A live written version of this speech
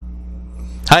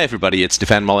Hi everybody, it's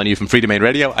Stefan Molyneux from Freedomain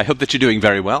Radio. I hope that you're doing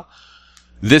very well.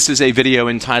 This is a video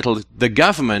entitled, The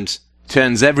Government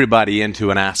Turns Everybody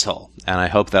into an Asshole. And I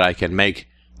hope that I can make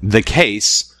the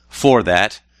case for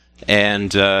that.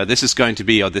 And this is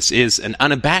an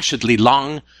unabashedly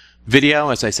long video.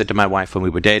 As I said to my wife when we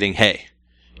were dating, hey,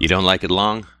 you don't like it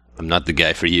long? I'm not the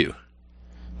guy for you.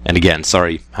 And again,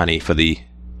 sorry, honey, for the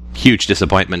huge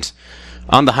disappointment.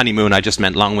 On the honeymoon, I just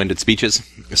meant long-winded speeches.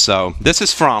 So this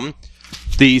is from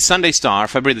the Sunday Star,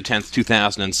 February the 10th,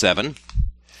 2007.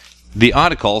 The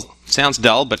article sounds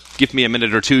dull, but give me a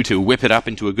minute or two to whip it up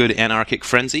into a good anarchic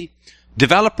frenzy.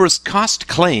 Developers' cost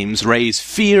claims raise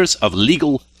fears of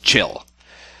legal chill.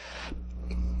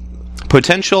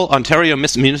 Potential Ontario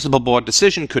Municipal Board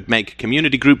decision could make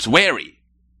community groups wary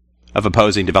of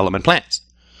opposing development plans.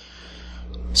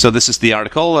 So this is the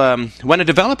article. When a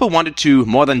developer wanted to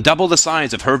more than double the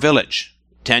size of her village,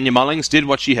 Tanya Mullings did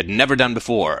what she had never done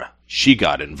before. She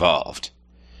got involved.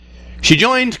 She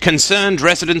joined Concerned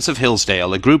Residents of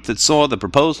Hillsdale, a group that saw the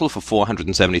proposal for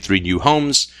 473 new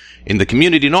homes in the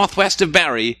community northwest of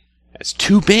Barrie as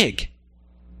too big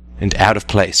and out of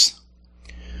place.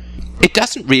 It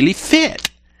doesn't really fit,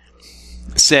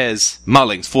 says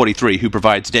Mullings, 43, who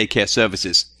provides daycare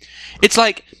services. It's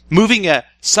like moving a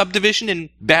subdivision in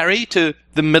Barrie to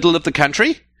the middle of the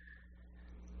country.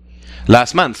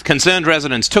 Last month, concerned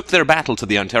residents took their battle to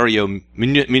the Ontario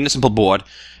Municipal Board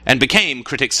and became,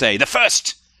 critics say, the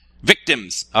first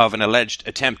victims of an alleged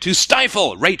attempt to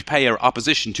stifle ratepayer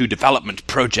opposition to development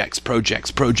projects.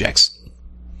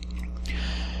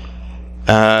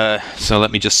 So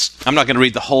let me just... I'm not going to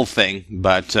read the whole thing,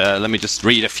 but let me just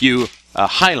read a few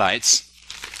highlights.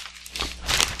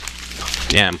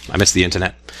 Damn, I missed the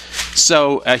internet.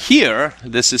 So here,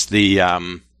 this is the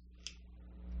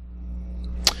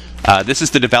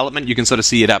development. You can sort of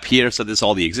see it up here. So there's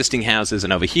all the existing houses,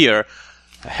 and over here,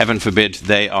 heaven forbid,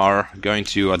 they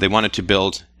wanted to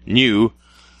build new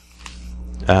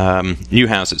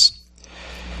houses.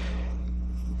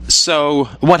 So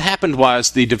what happened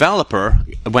was the developer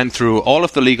went through all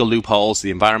of the legal loopholes,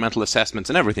 the environmental assessments,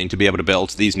 and everything to be able to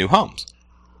build these new homes.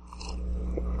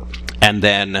 And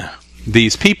then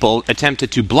these people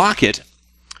attempted to block it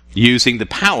using the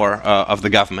power of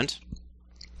the government.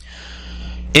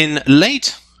 In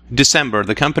late December,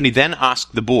 the company then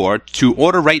asked the board to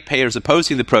order ratepayers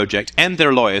opposing the project and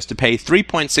their lawyers to pay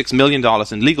 $3.6 million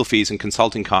in legal fees and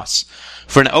consulting costs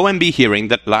for an OMB hearing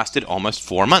that lasted almost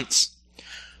 4 months.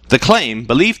 The claim,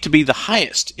 believed to be the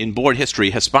highest in board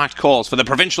history, has sparked calls for the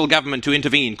provincial government to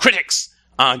intervene. Critics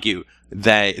argue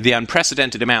the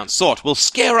unprecedented amount sought will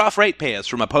scare off ratepayers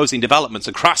from opposing developments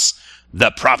across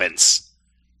the province.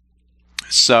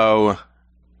 So,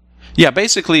 yeah,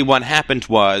 basically what happened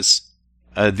was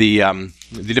the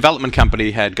development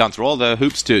company had gone through all the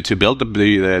hoops to build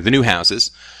the new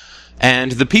houses,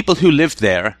 and the people who lived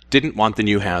there didn't want the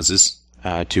new houses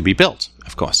to be built,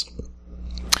 of course.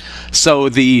 So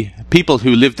the people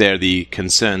who lived there, the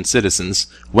concerned citizens,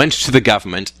 went to the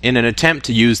government in an attempt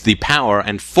to use the power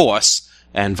and force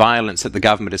and violence that the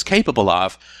government is capable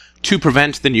of to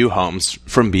prevent the new homes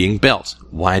from being built.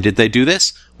 Why did they do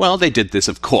this? Well, they did this,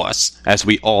 of course, as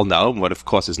we all know, what of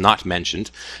course is not mentioned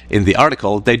in the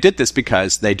article. They did this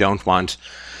because they don't want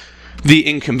the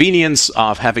inconvenience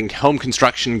of having home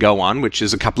construction go on, which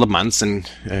is a couple of months and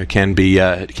can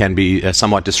be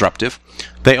somewhat disruptive.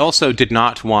 They also did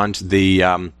not want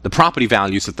the property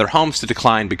values of their homes to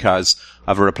decline because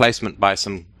of a replacement by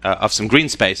some green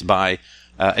space by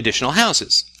additional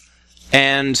houses.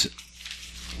 And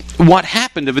what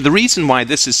happened? The reason why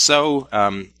this is so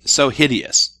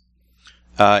hideous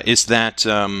is that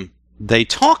they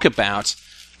talk about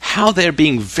how they're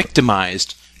being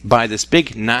victimized by this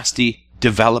big, nasty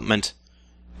development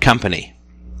company.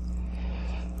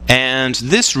 And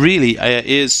this really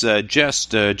is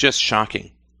just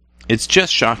shocking. It's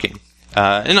just shocking.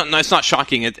 No, it's not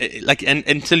shocking.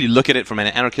 Until you look at it from an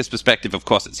anarchist perspective, of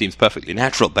course, it seems perfectly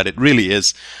natural, but it really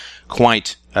is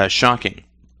quite shocking.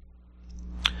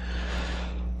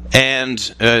 And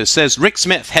says Rick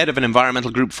Smith, head of an environmental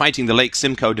group fighting the Lake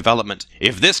Simcoe development,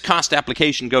 if this cost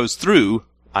application goes through,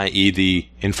 i.e. the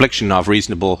infliction of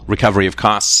reasonable recovery of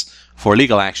costs for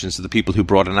legal actions to the people who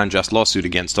brought an unjust lawsuit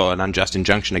against or an unjust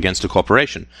injunction against a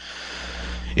corporation.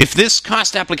 If this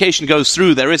cost application goes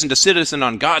through, there isn't a citizen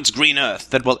on God's green earth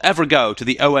that will ever go to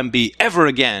the OMB ever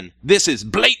again. This is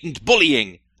blatant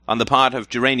bullying on the part of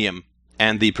Geranium,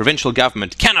 and the provincial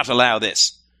government cannot allow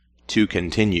this to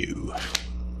continue.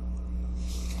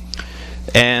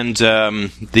 And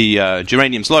the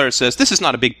Geranium's lawyer says, this is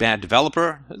not a big bad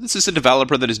developer. This is a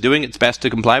developer that is doing its best to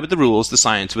comply with the rules, the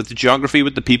science, with the geography,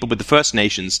 with the people, with the First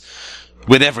Nations,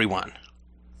 with everyone.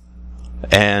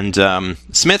 And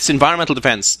Smith's Environmental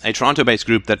Defense, a Toronto-based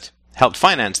group that helped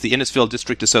finance the Innisfil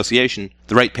District Association,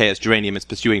 the ratepayers Geranium is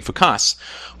pursuing for costs,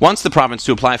 wants the province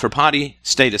to apply for party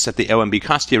status at the OMB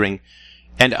cost hearing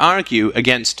and argue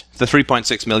against the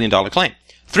 $3.6 million claim.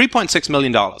 $3.6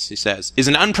 million, he says, is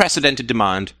an unprecedented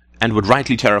demand and would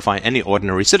rightly terrify any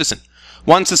ordinary citizen.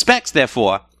 One suspects,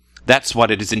 therefore, that's what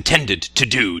it is intended to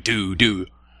do.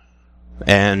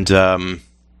 And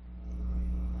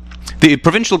the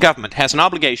provincial government has an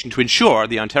obligation to ensure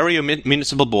the Ontario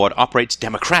Municipal Board operates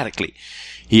democratically,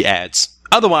 he adds.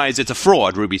 Otherwise, it's a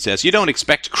fraud, Ruby says. You don't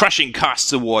expect crushing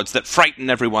costs awards that frighten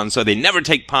everyone so they never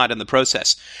take part in the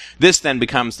process. This then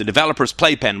becomes the developer's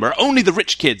playpen where only the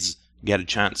rich kids get a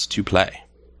chance to play.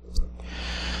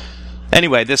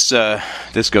 Anyway, this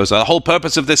goes on. The whole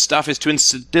purpose of this stuff is to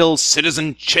instill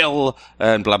citizen chill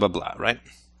and blah, blah, blah, right?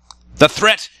 The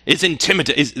threat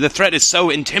is so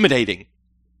intimidating,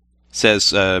 says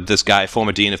this guy,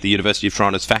 former dean of the University of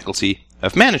Toronto's Faculty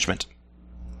of Management.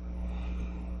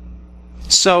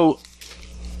 So,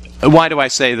 why do I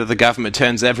say that the government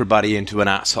turns everybody into an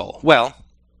asshole? Well,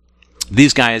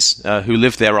 these guys who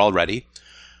live there already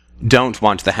don't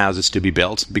want the houses to be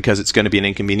built because it's going to be an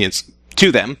inconvenience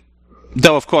to them,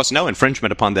 though, of course, no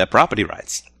infringement upon their property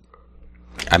rights.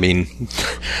 I mean,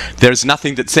 there's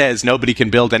nothing that says nobody can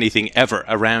build anything ever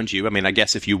around you. I mean, I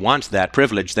guess if you want that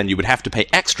privilege, then you would have to pay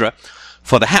extra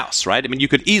for the house, right? I mean, you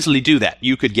could easily do that.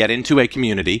 You could get into a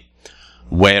community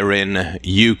wherein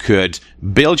you could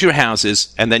build your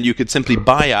houses and then you could simply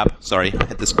buy up, sorry, I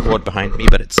had this cord behind me,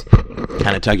 but it's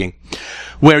kind of tugging,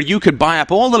 where you could buy up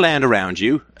all the land around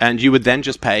you and you would then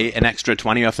just pay an extra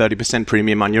 20 or 30%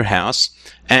 premium on your house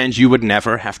and you would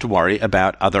never have to worry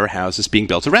about other houses being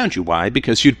built around you. Why?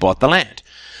 Because you'd bought the land.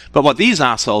 But what these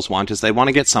assholes want is they want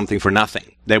to get something for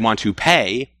nothing. They want to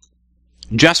pay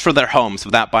just for their homes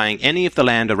without buying any of the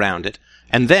land around it.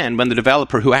 And then, when the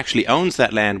developer who actually owns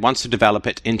that land wants to develop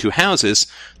it into houses,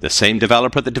 the same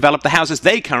developer that developed the houses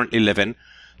they currently live in,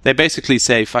 they basically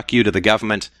say fuck you to the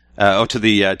government, or to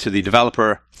the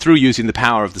developer through using the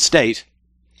power of the state,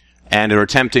 and are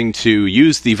attempting to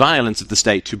use the violence of the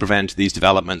state to prevent these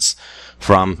developments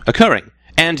from occurring.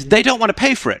 And they don't want to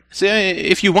pay for it. So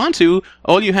if you want to,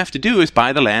 all you have to do is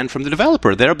buy the land from the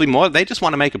developer. There'll be more. They just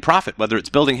want to make a profit, whether it's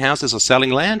building houses or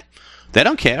selling land. They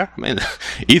don't care. I mean,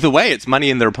 either way, it's money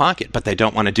in their pocket, but they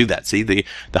don't want to do that. See, the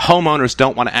homeowners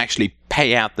don't want to actually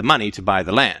pay out the money to buy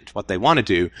the land. What they want to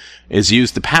do is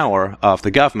use the power of the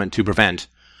government to prevent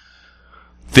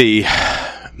the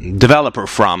developer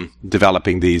from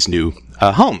developing these new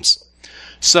homes.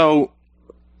 So,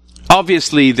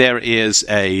 obviously, there is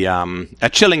a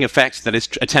chilling effect that is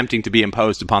attempting to be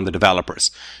imposed upon the developers.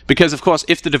 Because, of course,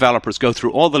 if the developers go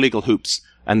through all the legal hoops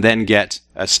and then get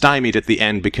stymied at the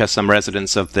end because some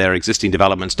residents of their existing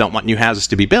developments don't want new houses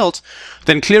to be built,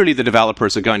 then clearly the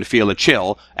developers are going to feel a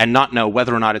chill and not know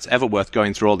whether or not it's ever worth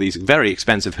going through all these very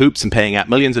expensive hoops and paying out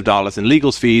millions of dollars in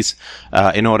legal fees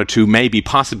in order to maybe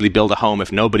possibly build a home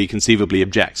if nobody conceivably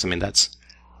objects. I mean,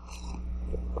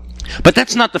 But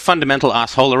that's not the fundamental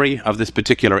assholery of this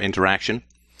particular interaction.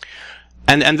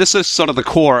 And this is sort of the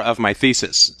core of my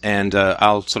thesis, and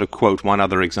I'll sort of quote one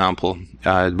other example,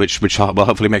 which will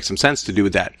hopefully make some sense to do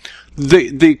with that.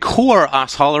 The core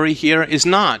assholery here is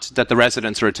not that the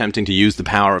residents are attempting to use the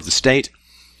power of the state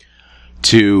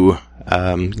to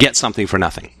get something for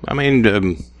nothing. I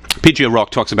mean, P.G.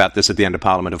 O'Rourke talks about this at the end of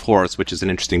Parliament of Horrors, which is an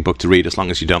interesting book to read as long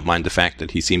as you don't mind the fact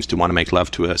that he seems to want to make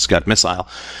love to a Scud missile.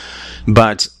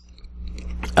 But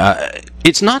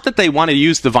it's not that they want to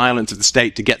use the violence of the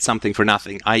state to get something for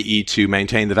nothing, i.e. to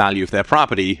maintain the value of their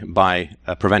property by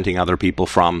preventing other people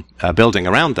from building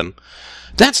around them.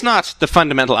 That's not the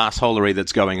fundamental assholery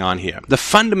that's going on here. The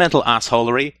fundamental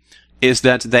assholery is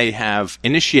that they have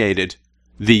initiated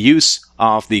the use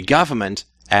of the government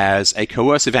as a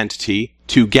coercive entity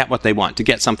to get what they want, to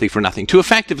get something for nothing, to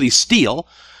effectively steal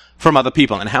from other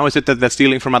people. And how is it that they're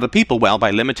stealing from other people? Well, by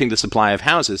limiting the supply of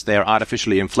houses, they are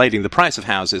artificially inflating the price of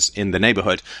houses in the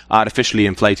neighborhood, artificially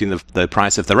inflating the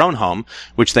price of their own home,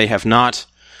 which they have not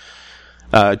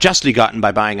justly gotten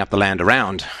by buying up the land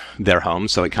around their home,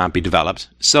 so it can't be developed.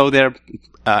 So they're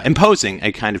imposing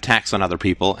a kind of tax on other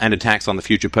people and a tax on the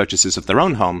future purchases of their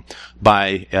own home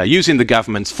by using the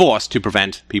government's force to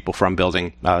prevent people from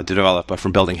building,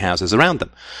 from building houses around them.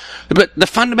 But the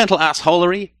fundamental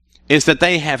assholery is that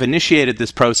they have initiated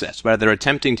this process where they're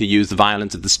attempting to use the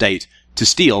violence of the state to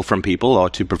steal from people or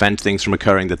to prevent things from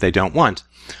occurring that they don't want.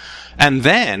 And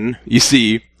then, you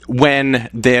see, when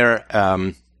their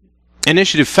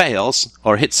initiative fails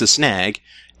or hits a snag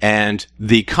and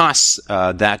the costs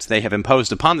that they have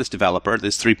imposed upon this developer,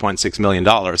 this $3.6 million,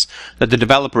 that the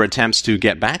developer attempts to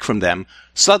get back from them,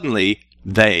 suddenly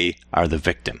they are the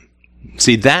victim.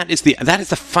 See, that is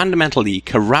the fundamentally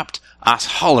corrupt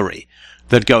assholery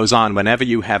that goes on whenever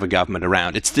you have a government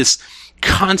around. It's this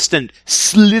constant,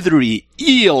 slithery,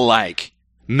 eel-like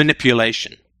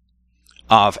manipulation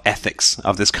of ethics,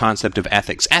 of this concept of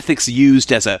ethics. Ethics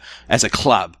used as a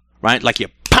club, right? Like you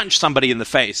punch somebody in the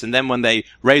face, and then when they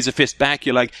raise a fist back,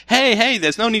 you're like, hey,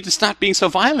 there's no need to stop being so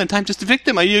violent. I'm just a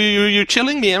victim. You're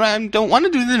chilling me, and I don't want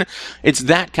to do this. It's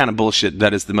that kind of bullshit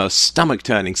that is the most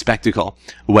stomach-turning spectacle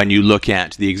when you look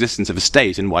at the existence of a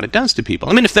state and what it does to people.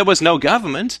 I mean, if there was no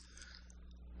government,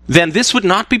 then this would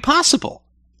not be possible.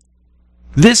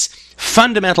 This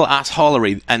fundamental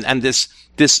assholery and this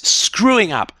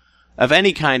screwing up of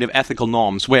any kind of ethical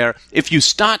norms, where if you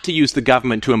start to use the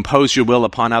government to impose your will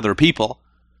upon other people,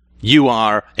 you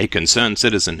are a concerned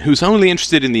citizen who's only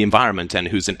interested in the environment and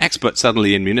who's an expert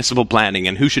suddenly in municipal planning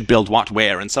and who should build what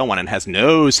where and so on, and has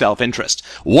no self-interest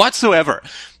whatsoever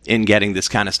in getting this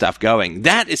kind of stuff going.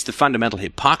 That is the fundamental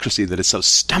hypocrisy that is so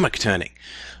stomach-turning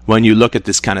when you look at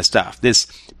this kind of stuff. This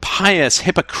pious,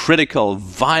 hypocritical,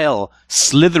 vile,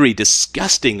 slithery,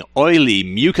 disgusting, oily,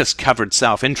 mucus-covered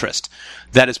self-interest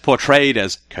that is portrayed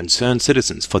as concerned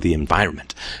citizens for the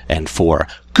environment and for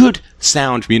good,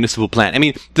 sound municipal plan. I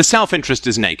mean, the self-interest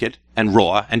is naked and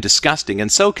raw and disgusting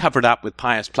and so covered up with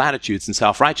pious platitudes and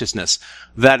self-righteousness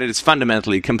that it is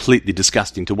fundamentally completely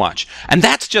disgusting to watch. And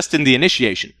that's just in the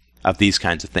initiation of these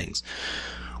kinds of things.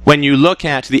 When you look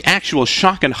at the actual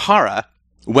shock and horror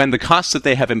when the costs that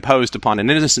they have imposed upon an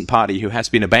innocent party who has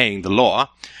been obeying the law,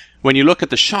 when you look at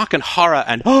the shock and horror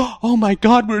and, oh my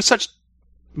God, we're such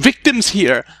victims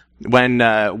here, when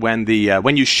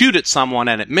you shoot at someone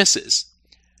and it misses,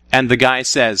 and the guy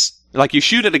says, like you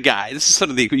shoot at a guy, this is sort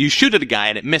of you shoot at a guy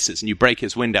and it misses and you break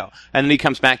his window, and then he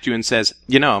comes back to you and says,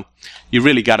 you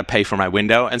really got to pay for my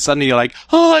window, and suddenly you're like,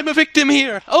 oh, I'm a victim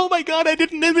here. Oh my God,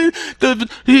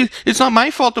 it's not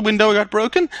my fault the window got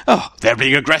broken. Oh, they're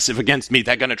being aggressive against me.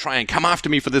 They're going to try and come after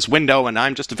me for this window, and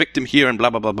I'm just a victim here, and blah,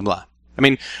 blah, blah, blah, blah. I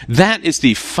mean, that is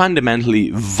the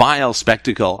fundamentally vile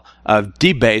spectacle of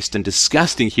debased and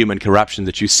disgusting human corruption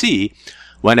that you see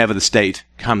whenever the state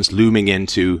comes looming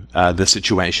into the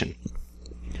situation.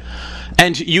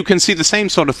 And you can see the same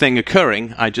sort of thing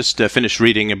occurring. I just finished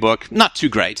reading a book, not too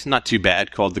great, not too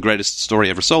bad, called The Greatest Story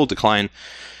Ever Sold, Decline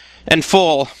and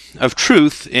Fall of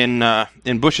Truth in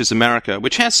Bush's America,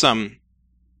 which has some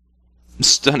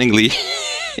stunningly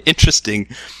interesting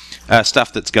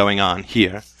stuff that's going on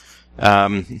here.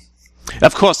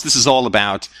 Of course, this is all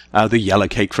about the yellow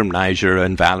cake from Niger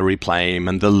and Valerie Plame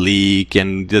and the leak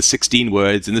and the 16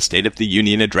 words in the State of the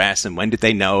Union address, and when did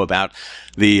they know about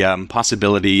the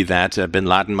possibility that bin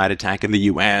Laden might attack in the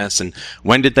U.S., and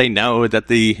when did they know that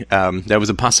there was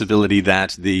a possibility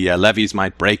that the levees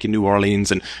might break in New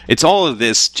Orleans, and it's all of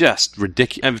this just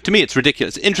ridiculous. To me, it's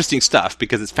ridiculous. Interesting stuff,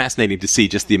 because it's fascinating to see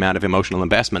just the amount of emotional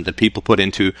investment that people put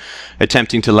into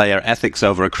attempting to layer ethics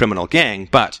over a criminal gang,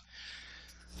 but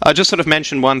I'll just sort of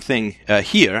mention one thing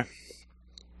here.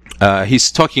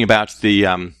 He's talking about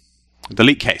the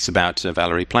leak case about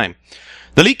Valerie Plame.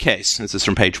 The leak case, this is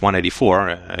from page 184,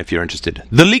 if you're interested.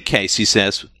 The leak case, he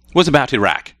says, was about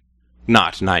Iraq,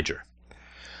 not Niger.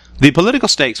 The political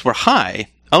stakes were high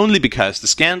only because the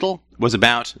scandal was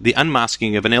about the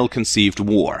unmasking of an ill-conceived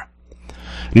war,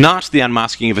 not the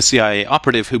unmasking of a CIA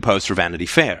operative who posed for Vanity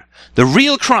Fair. The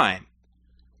real crime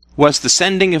was the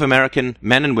sending of American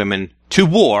men and women to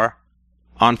war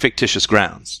on fictitious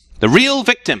grounds. The real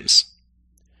victims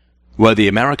were the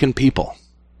American people,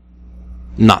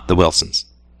 not the Wilsons.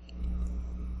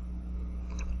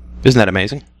 Isn't that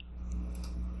amazing?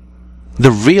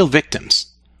 The real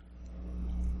victims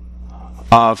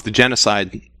of the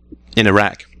genocide in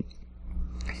Iraq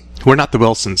were not the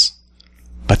Wilsons,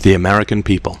 but the American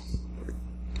people.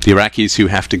 The Iraqis who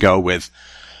have to go with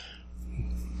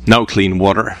no clean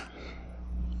water,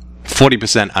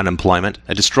 40% unemployment,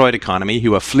 a destroyed economy,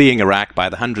 who are fleeing Iraq by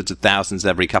the hundreds of thousands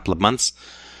every couple of months,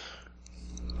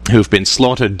 who've been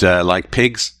slaughtered like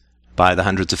pigs by the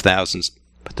hundreds of thousands.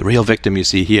 But the real victim you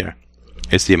see here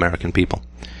is the American people.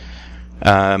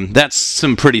 That's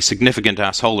some pretty significant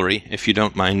assholery, if you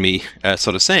don't mind me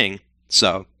sort of saying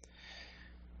so.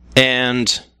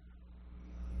 And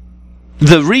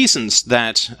the reasons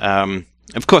that,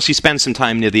 of course, he spends some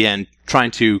time near the end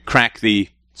trying to crack the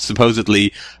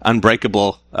supposedly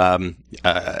unbreakable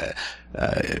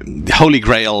Holy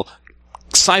Grail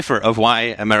cipher of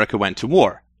why America went to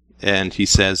war. And he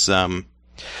says,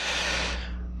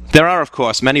 There are, of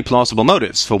course, many plausible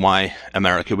motives for why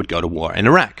America would go to war in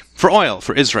Iraq. For oil,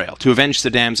 for Israel, to avenge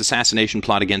Saddam's assassination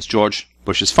plot against George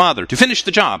Bush's father, to finish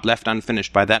the job left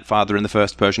unfinished by that father in the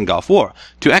First Persian Gulf War,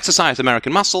 to exercise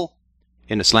American muscle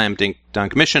in a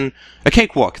slam-dunk mission, a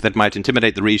cakewalk that might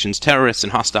intimidate the region's terrorists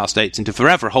and hostile states into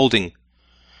forever holding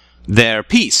their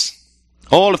peace.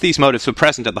 All of these motives were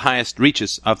present at the highest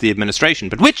reaches of the administration,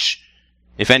 but which,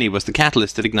 if any, was the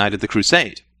catalyst that ignited the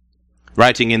crusade?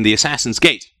 Writing in The Assassin's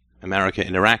Gate, America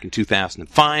in Iraq in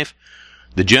 2005,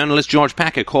 the journalist George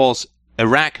Packer calls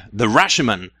Iraq the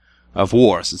Rashomon of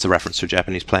wars. It's a reference to a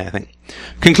Japanese play, I think.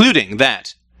 Concluding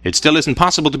that it still isn't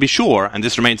possible to be sure, and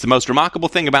this remains the most remarkable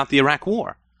thing about the Iraq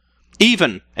War.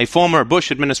 Even a former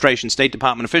Bush administration State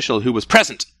Department official who was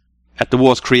present at the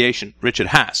war's creation, Richard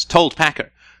Haas, told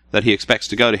Packer that he expects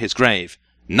to go to his grave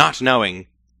not knowing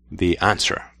the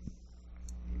answer.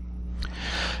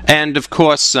 And, of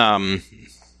course,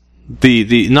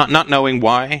 the not knowing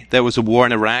why there was a war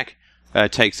in Iraq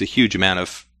takes a huge amount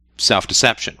of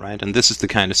self-deception, right? And this is the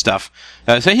kind of stuff.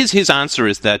 So his answer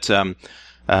is that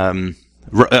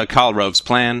Karl Rove's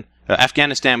plan,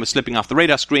 Afghanistan was slipping off the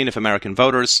radar screen of American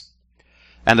voters,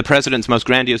 and the president's most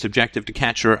grandiose objective to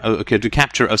capture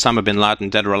Osama bin Laden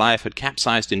dead or alive had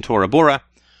capsized in Tora Bora.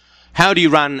 How do you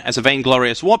run as a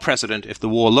vainglorious war president if the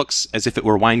war looks as if it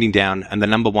were winding down and the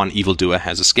number one evildoer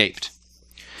has escaped?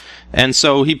 And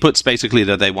so he puts basically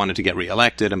that they wanted to get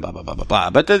reelected and blah, blah, blah, blah, blah.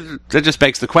 But that just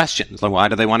begs the question. It's like, why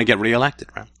do they want to get reelected,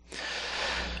 right?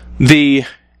 The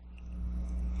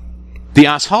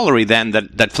assholery then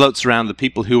that floats around the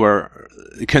people who are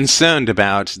concerned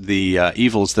about the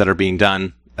evils that are being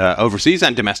done overseas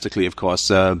and domestically, of course,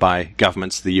 by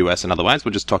governments, the U.S. and otherwise.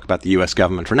 We'll just talk about the U.S.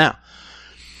 government for now.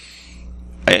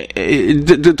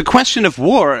 The question of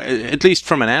war, at least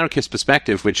from an anarchist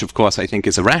perspective, which of course I think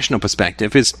is a rational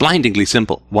perspective, is blindingly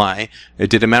simple. Why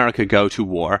did America go to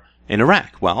war in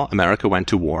Iraq? Well, America went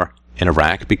to war in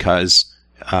Iraq because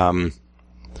the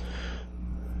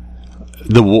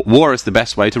war is the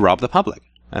best way to rob the public.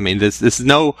 I mean, there's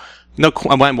no.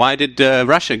 Why did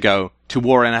Russia go to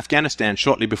war in Afghanistan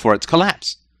shortly before its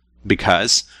collapse?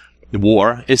 Because the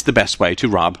war is the best way to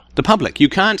rob the public. You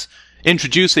can't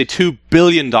introduce a $2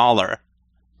 billion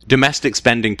domestic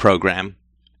spending program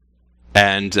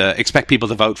and expect people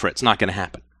to vote for it. It's not going to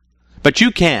happen. But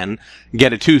you can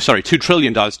get $2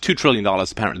 trillion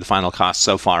apparently the final cost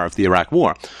so far of the Iraq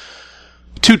war.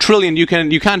 $2 trillion, you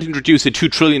can't introduce a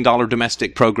 $2 trillion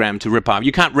domestic program to rip off.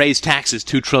 You can't raise taxes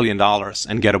 $2 trillion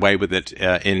and get away with it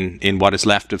in what is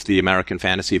left of the American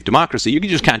fantasy of democracy. You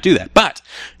just can't do that. But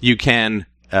you can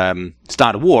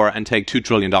start a war and take $2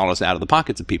 trillion out of the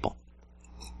pockets of people.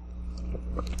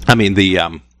 I mean,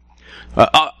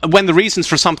 when the reasons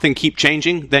for something keep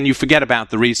changing, then you forget about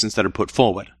the reasons that are put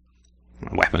forward.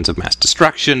 Weapons of mass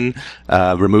destruction,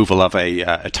 removal of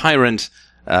a tyrant.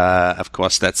 Of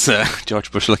course, that's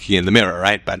George Bush looking in the mirror,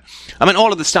 right? But, I mean,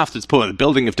 all of the stuff that's put, the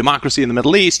building of democracy in the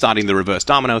Middle East, starting the reverse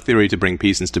domino theory to bring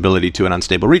peace and stability to an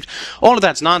unstable region, all of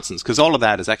that's nonsense, because all of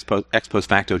that is ex post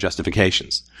facto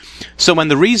justifications. So when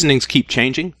the reasonings keep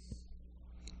changing,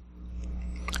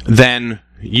 then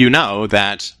you know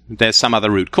that there's some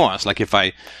other root cause. Like if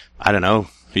I don't know,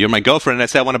 you're my girlfriend and I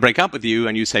say I want to break up with you,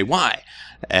 and you say, why?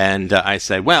 And I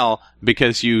say, well,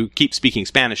 because you keep speaking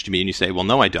Spanish to me. And you say, well,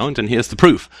 no, I don't, and here's the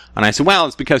proof. And I say, well,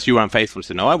 it's because you were unfaithful. I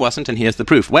say, no, I wasn't, and here's the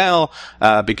proof. Well,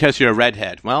 because you're a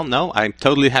redhead. Well, no, I'm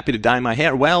totally happy to dye my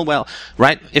hair. Well,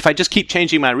 right? If I just keep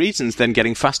changing my reasons, then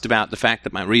getting fussed about the fact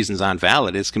that my reasons aren't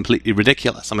valid is completely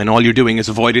ridiculous. I mean, all you're doing is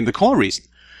avoiding the core reason.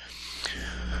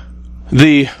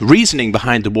 The reasoning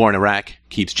behind the war in Iraq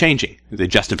keeps changing, the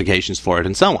justifications for it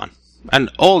and so on. And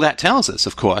all that tells us,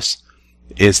 of course,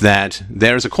 is that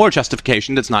there is a core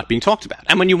justification that's not being talked about.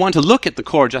 And when you want to look at the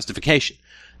core justification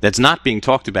that's not being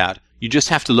talked about, you just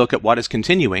have to look at what is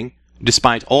continuing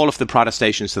despite all of the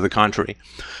protestations to the contrary.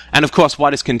 And of course,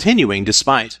 what is continuing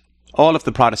despite all of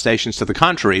the protestations to the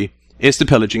contrary is the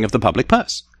pillaging of the public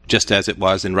purse. Just as it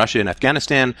was in Russia and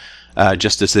Afghanistan,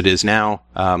 just as it is now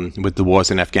with the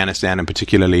wars in Afghanistan and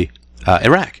particularly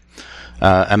Iraq.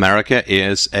 America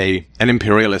is an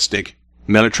imperialistic,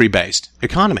 military-based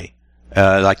economy,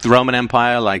 like the Roman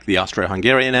Empire, like the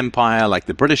Austro-Hungarian Empire, like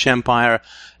the British Empire,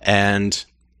 and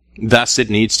thus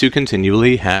it needs to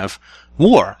continually have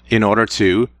war in order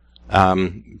to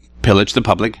pillage the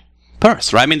public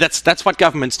purse. Right? I mean, that's what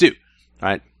governments do.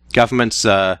 Right? Governments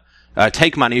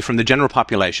take money from the general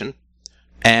population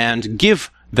and give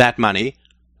that money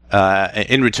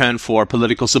in return for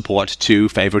political support to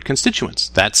favored constituents.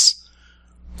 That's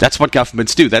what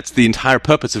governments do. That's the entire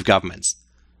purpose of governments,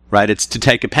 right? It's to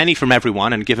take a penny from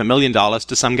everyone and give $1 million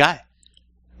to some guy,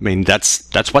 I mean,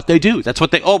 that's what they do. That's what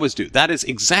they always do. That is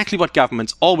exactly what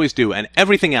governments always do. And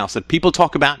everything else that people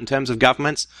talk about in terms of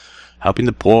governments, helping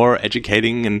the poor,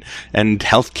 educating, and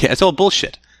healthcare, it's all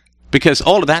bullshit. Because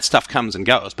all of that stuff comes and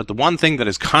goes. But the one thing that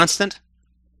is constant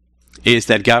is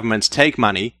that governments take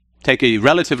a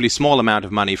relatively small amount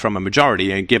of money from a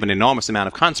majority and give an enormous amount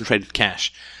of concentrated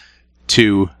cash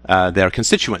to their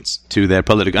constituents, to their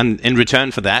political, and in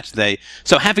return for that,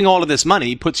 so having all of this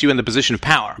money puts you in the position of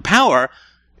power. Power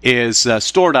is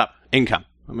stored up income.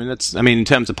 I mean, in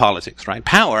terms of politics, right?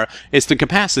 Power is the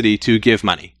capacity to give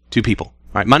money to people,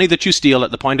 right? Money that you steal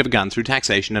at the point of a gun through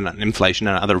taxation and inflation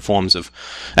and other forms of,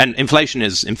 and inflation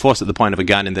is enforced at the point of a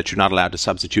gun in that you're not allowed to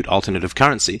substitute alternative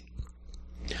currency.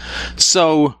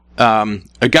 So,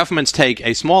 governments take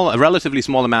a relatively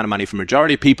small amount of money from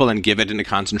majority of people and give it in a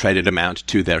concentrated amount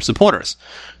to their supporters.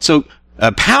 So,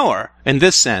 power, in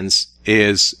this sense,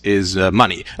 is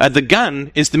money. The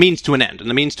gun is the means to an end, and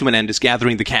the means to an end is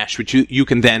gathering the cash, which you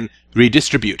can then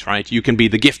redistribute, right? You can be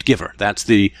the gift giver. That's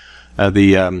the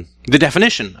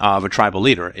definition of a tribal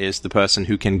leader, is the person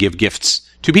who can give gifts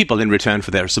to people in return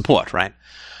for their support, right?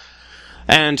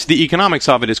 And the economics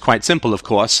of it is quite simple, of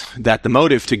course, that the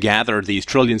motive to gather these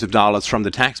trillions of dollars from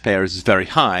the taxpayers is very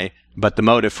high, but the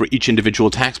motive for each individual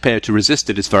taxpayer to resist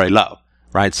it is very low,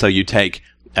 right? So you take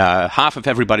half of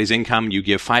everybody's income, you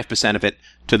give 5% of it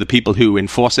to the people who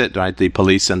enforce it, right? The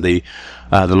police and the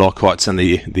law courts and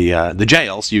the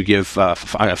jails. You give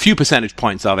a few percentage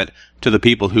points of it to the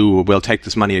people who will take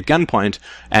this money at gunpoint,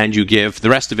 and you give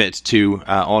the rest of it to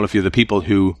all of you, the people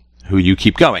who you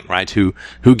keep going, right? Who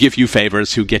give you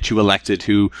favors, who get you elected,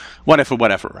 who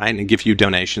whatever, right? And give you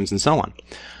donations and so on.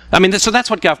 I mean, so that's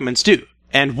what governments do.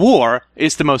 And war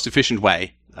is the most efficient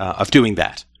way of doing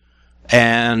that.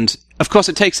 And, of course,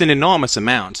 it takes an enormous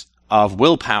amount of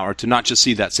willpower to not just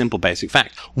see that simple basic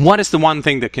fact. What is the one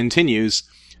thing that continues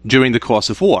during the course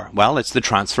of war? Well, it's the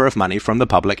transfer of money from the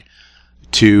public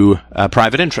to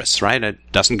private interests, right?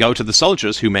 It doesn't go to the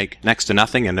soldiers who make next to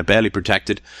nothing and are barely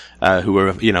protected, who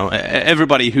are,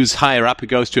 everybody who's higher up who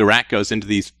goes to Iraq goes into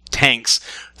these tanks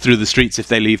through the streets if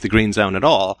they leave the green zone at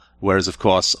all, whereas, of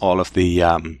course, all of the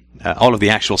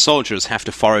actual soldiers have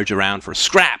to forage around for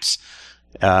scraps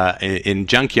in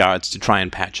junkyards to try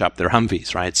and patch up their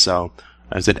Humvees, right? So,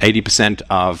 as that 80%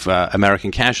 of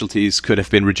American casualties could have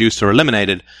been reduced or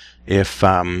eliminated if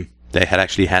they had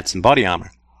actually had some body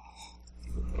armor.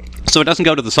 So it doesn't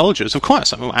go to the soldiers, of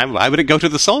course. Why would it go to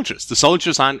the soldiers? The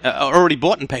soldiers are already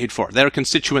bought and paid for. They're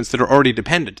constituents that are already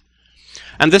dependent.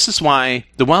 And this is why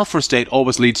the welfare state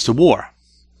always leads to war.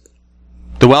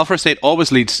 The welfare state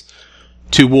always leads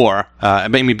to war,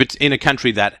 but in a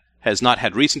country that has not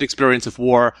had recent experience of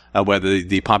war, where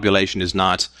the population is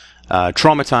not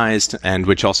traumatized, and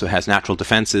which also has natural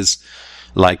defenses,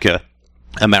 like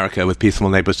America with peaceful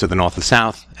neighbors to the north and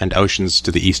south, and oceans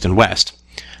to the east and west.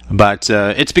 But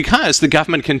it's because the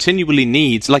government continually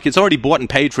needs, like it's already bought and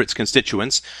paid for its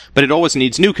constituents, but it always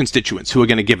needs new constituents who are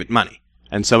going to give it money.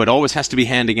 And so it always has to be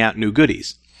handing out new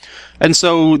goodies. And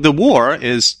so the war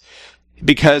is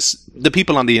because the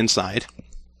people on the inside,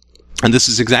 and this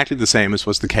is exactly the same as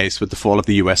was the case with the fall of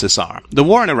the USSR. The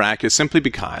war in Iraq is simply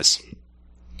because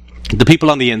the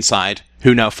people on the inside,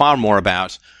 who know far more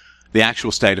about the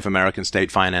actual state of American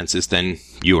state finances than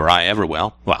you or I ever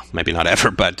will. Well, maybe not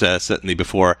ever, but certainly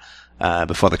before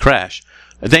the crash.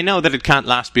 They know that it can't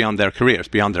last beyond their careers,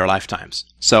 beyond their lifetimes.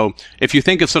 So if you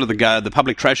think of sort of the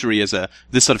public treasury as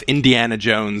this sort of Indiana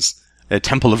Jones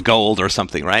temple of gold or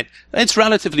something, right? It's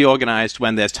relatively organized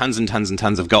when there's tons and tons and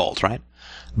tons of gold, right?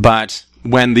 But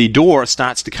when the door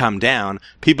starts to come down,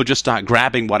 people just start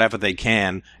grabbing whatever they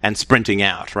can and sprinting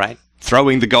out, right?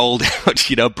 Throwing the gold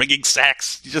out, bringing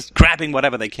sacks, just grabbing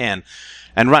whatever they can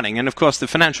and running. And, of course, the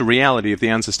financial reality of the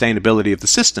unsustainability of the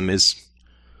system is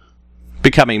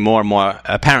becoming more and more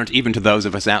apparent even to those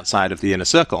of us outside of the inner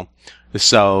circle.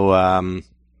 So,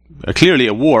 clearly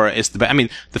a war is the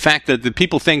fact that the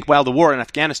people think, well, the war in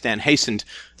Afghanistan hastened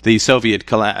the Soviet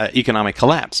economic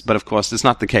collapse, but of course that's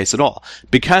not the case at all.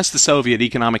 Because the Soviet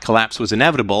economic collapse was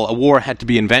inevitable, a war had to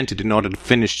be invented in order to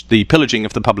finish the pillaging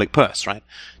of the public purse, right?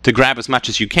 To grab as much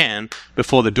as you can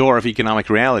before the door of economic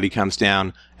reality comes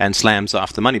down and slams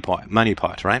off the money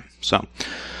pot, right? So,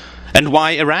 and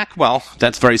why Iraq? Well,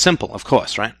 that's very simple, of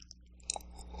course, right?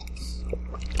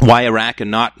 Why Iraq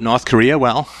and not North Korea?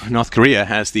 Well, North Korea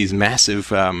has these massive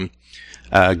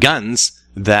guns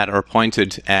that are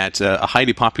pointed at a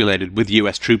highly populated, with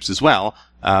U.S. troops as well,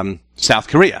 South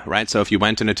Korea, right? So if you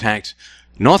went and attacked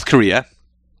North Korea,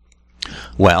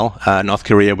 well, North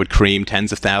Korea would cream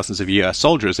tens of thousands of U.S.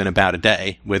 soldiers in about a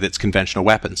day with its conventional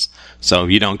weapons. So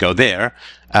you don't go there.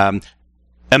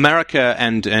 America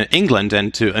and England,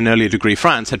 and to an earlier degree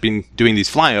France, had been doing these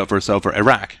flyovers over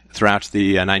Iraq throughout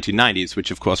the 1990s,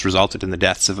 which of course resulted in the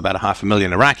deaths of about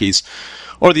 500,000 Iraqis,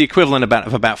 or the equivalent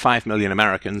of about 5 million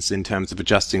Americans in terms of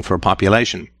adjusting for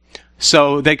population.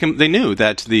 So they knew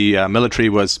that the military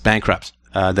was bankrupt,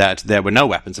 that there were no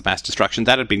weapons of mass destruction.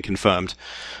 That had been confirmed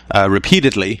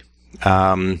repeatedly.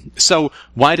 So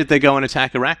why did they go and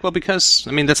attack Iraq? Well, because,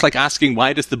 I mean, that's like asking,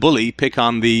 why does the bully pick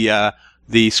on the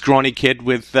scrawny kid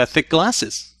with thick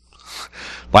glasses?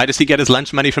 Why does he get his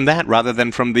lunch money from that rather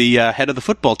than from the head of the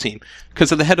football team? Because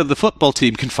the head of the football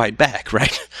team can fight back,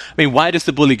 right? I mean, why does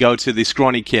the bully go to the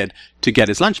scrawny kid to get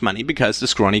his lunch money? Because the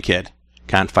scrawny kid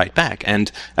can't fight back.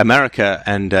 And America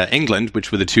and England,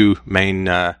 which were the two main,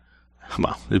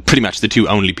 pretty much the two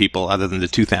only people, other than the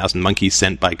 2,000 monkeys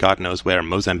sent by God knows where,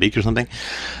 Mozambique or something,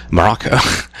 Morocco,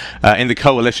 in the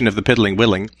coalition of the piddling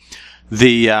willing,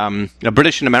 the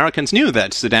British and Americans knew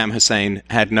that Saddam Hussein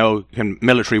had no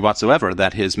military whatsoever,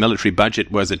 that his military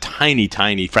budget was a tiny,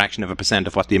 tiny fraction of a percent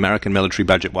of what the American military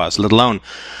budget was, let alone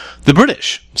the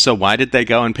British. So why did they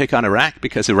go and pick on Iraq?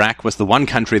 Because Iraq was the one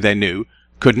country they knew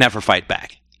could never fight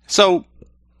back. So,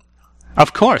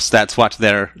 of course, that's what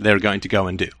they're going to go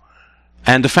and do.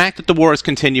 And the fact that the war is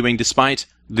continuing despite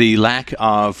the lack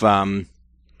of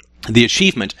the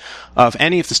achievement of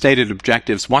any of the stated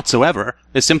objectives whatsoever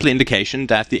is simply indication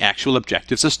that the actual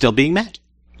objectives are still being met.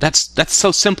 That's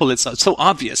so simple, it's so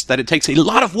obvious that it takes a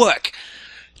lot of work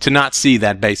to not see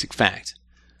that basic fact.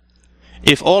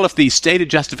 If all of the stated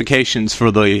justifications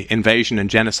for the invasion and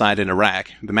genocide in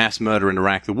Iraq, the mass murder in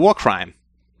Iraq, the war crime,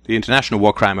 the international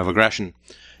war crime of aggression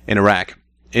in Iraq,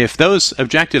 if those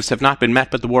objectives have not been met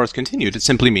but the war has continued, it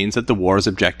simply means that the war's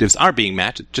objectives are being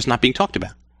met, just not being talked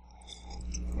about.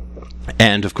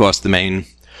 And, of course, the main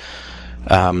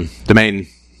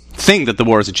thing that the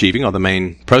war is achieving, or the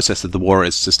main process that the war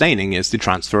is sustaining, is the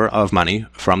transfer of money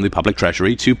from the public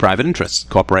treasury to private interests,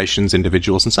 corporations,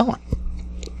 individuals, and so on.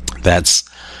 That's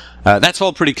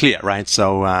all pretty clear, right?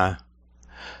 So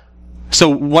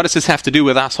what does this have to do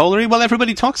with assholery? Well,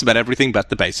 everybody talks about everything but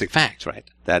the basic fact, right?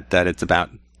 That it's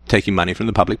about taking money from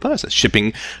the public purses,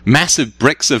 shipping massive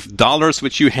bricks of dollars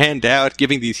which you hand out,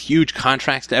 giving these huge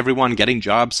contracts to everyone, getting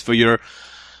jobs for your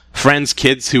friends'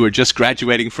 kids who are just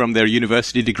graduating from their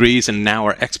university degrees and now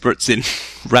are experts in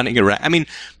running around. I mean,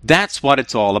 that's what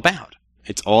it's all about.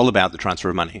 It's all about the transfer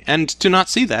of money. And to not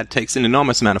see that takes an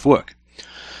enormous amount of work.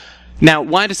 Now,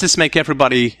 why does this make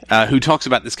everybody who talks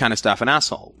about this kind of stuff an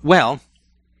asshole? Well,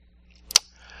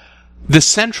 the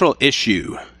central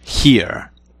issue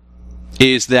here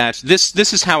is that this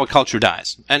is how a culture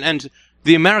dies. And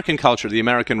the American culture, the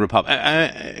American Republic,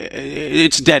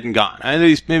 it's dead and gone.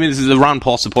 Maybe this is a Ron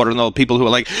Paul supporter and all the people who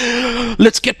are like,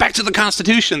 let's get back to the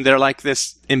Constitution. They're like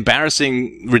this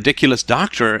embarrassing, ridiculous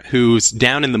doctor who's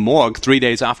down in the morgue 3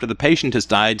 days after the patient has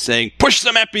died saying, push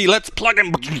some epi, let's plug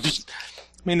him.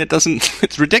 I mean,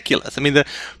 it's ridiculous. I mean,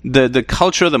 the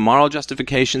culture, the moral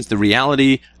justifications, the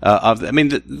reality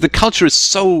the culture is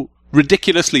so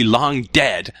ridiculously long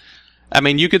dead. I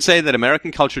mean, you could say that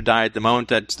American culture died the moment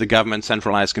that the government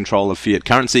centralized control of fiat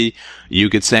currency. You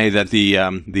could say that the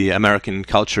American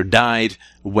culture died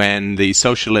when the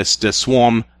socialist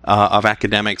swarm of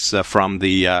academics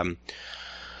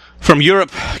from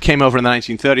Europe came over in the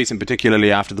 1930s, and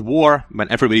particularly after the war,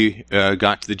 when everybody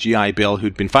got the GI Bill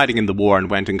who'd been fighting in the war and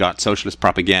went and got socialist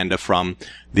propaganda from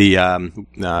the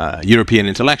European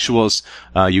intellectuals.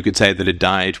 You could say that it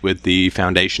died with the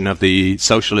foundation of the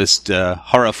socialist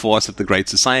horror force of the Great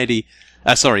Society.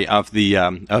 Of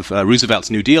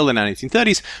Roosevelt's New Deal in the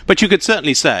 1930s. But you could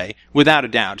certainly say, without a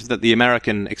doubt, that the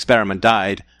American experiment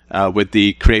died with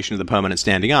the creation of the Permanent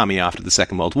Standing Army after the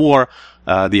Second World War,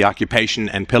 the occupation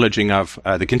and pillaging of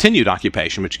the continued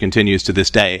occupation, which continues to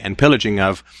this day, and pillaging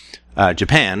of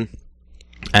Japan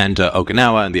and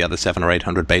Okinawa and the other 700 or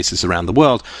 800 bases around the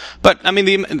world. But I mean,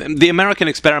 the American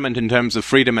experiment in terms of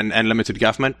freedom and limited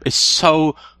government is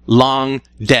so long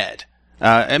dead.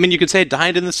 I mean, you could say it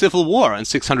died in the Civil War, and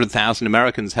 600,000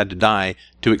 Americans had to die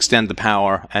to extend the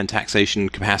power and taxation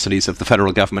capacities of the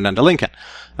federal government under Lincoln,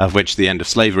 of which the end of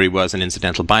slavery was an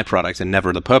incidental byproduct and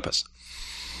never the purpose.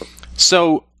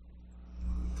 So,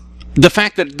 the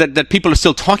fact that people are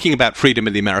still talking about freedom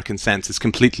in the American sense is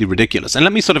completely ridiculous. And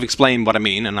let me sort of explain what I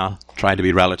mean, and I'll try to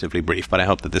be relatively brief, but I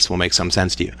hope that this will make some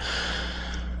sense to you.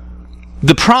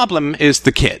 The problem is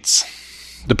the kids.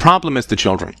 The problem is the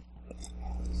children.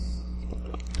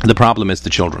 The problem is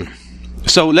the children.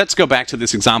 So let's go back to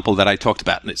this example that I talked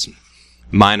about, this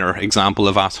minor example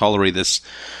of assholery, this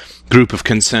group of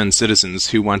concerned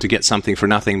citizens who want to get something for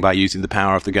nothing by using the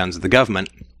power of the guns of the government.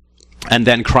 and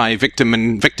then cry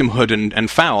victimhood and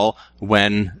foul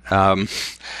when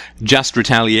just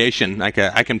retaliation. Like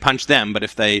I can punch them, but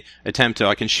if they attempt to,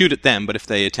 I can shoot at them, but if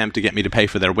they attempt to get me to pay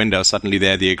for their window, suddenly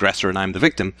they're the aggressor and I'm the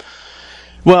victim.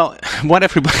 Well, what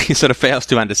everybody sort of fails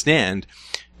to understand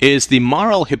is the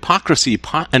moral hypocrisy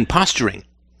and posturing,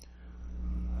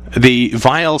 the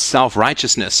vile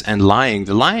self-righteousness and lying,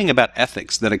 the lying about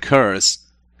ethics that occurs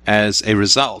as a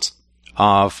result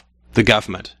of the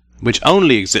government, which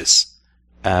only exists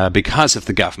because of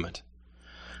the government,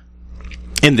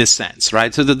 in this sense,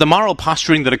 right? So the moral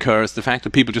posturing that occurs, the fact that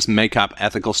people just make up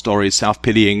ethical stories,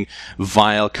 self-pitying,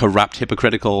 vile, corrupt,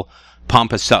 hypocritical,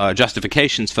 pompous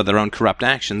justifications for their own corrupt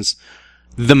actions,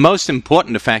 the most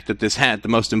important effect that this had, the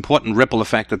most important ripple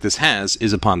effect that this has,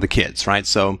 is upon the kids, right?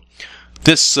 So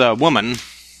this woman,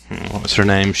 what was her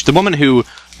name? The woman who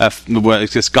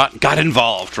just got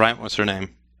involved, right? What's her name?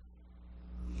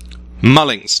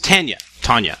 Mullings. Tanya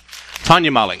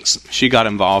Mullings. She got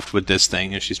involved with this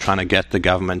thing, and she's trying to get the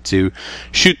government to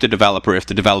shoot the developer if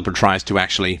the developer tries to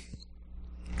actually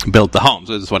build the home.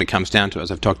 So this is what it comes down to, as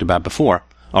I've talked about before,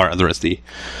 or as the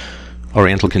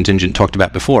Oriental contingent talked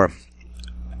about before.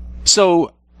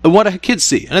 So what do her kids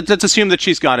see? And let's assume that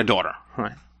she's got a daughter,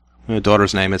 right? Her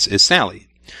daughter's name is Sally.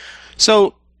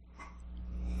 So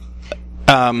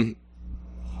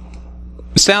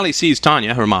Sally sees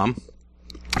Tanya, her mom,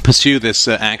 pursue this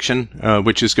action,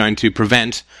 which is going to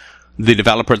prevent the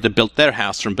developer that built their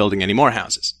house from building any more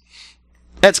houses.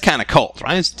 That's kind of cold,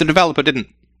 right? The developer didn't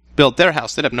build their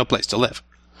house. They'd have no place to live.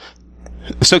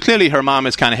 So clearly her mom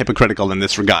is kind of hypocritical in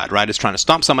this regard, right? Is trying to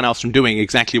stop someone else from doing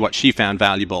exactly what she found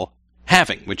valuable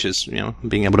having, which is,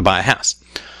 being able to buy a house.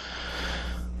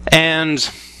 And,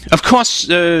 of course,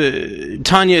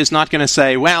 Tanya is not going to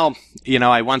say, well,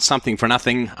 I want something for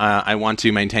nothing. I want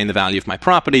to maintain the value of my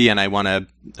property, and I want to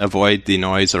avoid the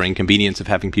noise or inconvenience of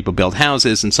having people build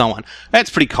houses and so on. That's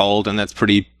pretty cold, and that's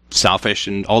pretty selfish,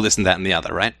 and all this and that and the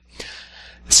other, right?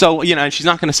 So, and she's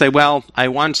not going to say, well, I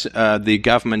want the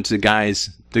government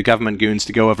goons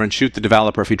to go over and shoot the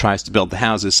developer if he tries to build the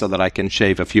houses so that I can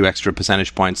shave a few extra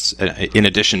percentage points in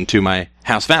addition to my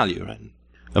house value, right?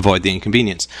 Avoid the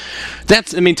inconvenience.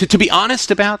 To be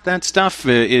honest about that stuff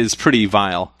is pretty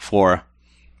vile for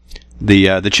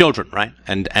the children, right?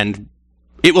 And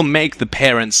it will make the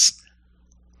parents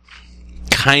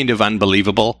kind of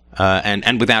unbelievable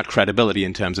and without credibility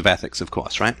in terms of ethics, of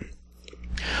course, right?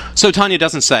 So Tanya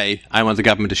doesn't say, I want the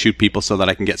government to shoot people so that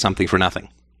I can get something for nothing.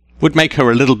 Would make her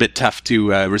a little bit tough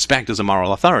to respect as a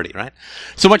moral authority, right?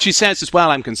 So what she says is, well,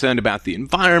 I'm concerned about the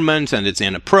environment, and it's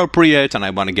inappropriate, and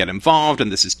I want to get involved,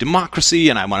 and this is democracy,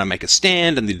 and I want to make a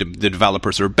stand, and the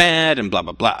developers are bad, and blah,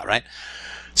 blah, blah, right?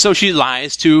 So she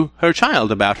lies to her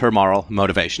child about her moral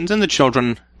motivations, and the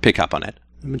children pick up on it.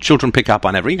 Children pick up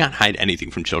on everything. You can't hide anything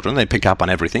from children. They pick up on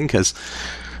everything, because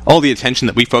all the attention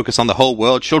that we focus on the whole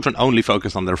world, children only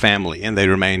focus on their family, and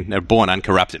they're born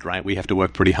uncorrupted, right? We have to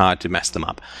work pretty hard to mess them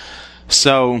up.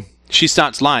 So she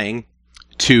starts lying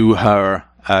to her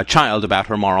child about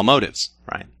her moral motives,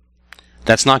 right?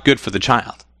 That's not good for the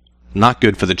child. Not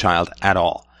good for the child at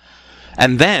all.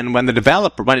 And then when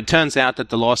it turns out that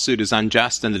the lawsuit is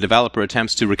unjust and the developer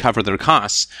attempts to recover their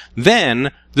costs,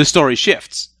 then the story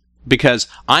shifts. Because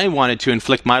I wanted to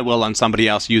inflict my will on somebody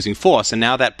else using force, and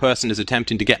now that person is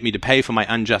attempting to get me to pay for my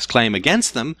unjust claim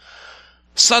against them.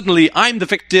 Suddenly, I'm the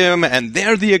victim, and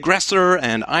they're the aggressor,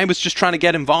 and I was just trying to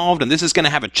get involved, and this is going to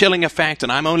have a chilling effect,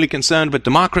 and I'm only concerned with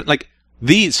democracy. Like,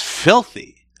 these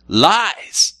filthy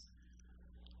lies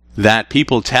that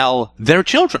people tell their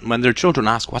children when their children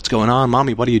ask, what's going on,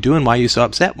 Mommy, what are you doing, why are you so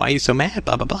upset, why are you so mad,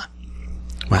 blah, blah, blah.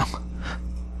 Well,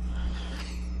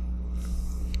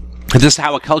 this is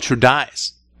how a culture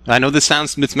dies. I know this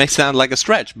may sound like a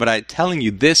stretch, but I'm telling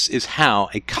you, this is how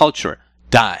a culture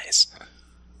dies.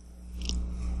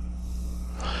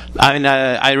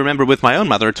 I remember with my own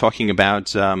mother talking about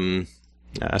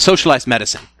socialized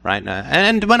medicine, right?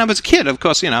 And when I was a kid, of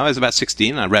course, I was about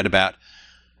 16, I read about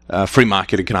free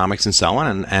market economics and so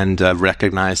on, and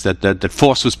recognized that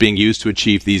force was being used to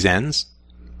achieve these ends.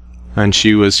 And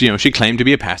she was, she claimed to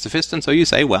be a pacifist, and so you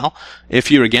say, well, if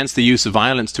you're against the use of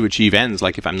violence to achieve ends,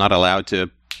 like if I'm not allowed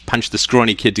to punch the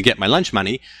scrawny kid to get my lunch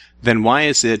money, then why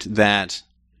is it that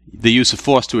the use of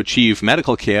force to achieve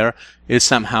medical care is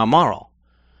somehow moral?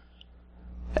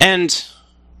 And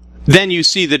then you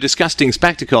see the disgusting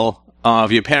spectacle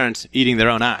of your parents eating their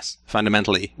own ass,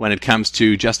 fundamentally, when it comes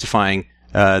to justifying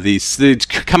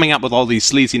coming up with all these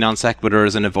sleazy non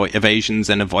sequiturs and evasions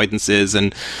and avoidances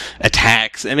and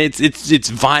attacks. I mean, it's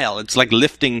vile. It's like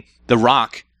lifting the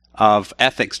rock of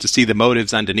ethics to see the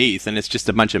motives underneath, and it's just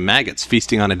a bunch of maggots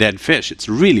feasting on a dead fish. It's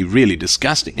really, really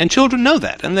disgusting. And children know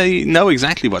that, and they know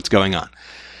exactly what's going on.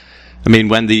 I mean,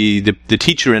 when the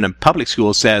teacher in a public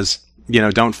school says,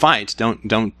 don't fight,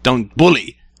 don't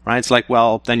bully, right? It's like,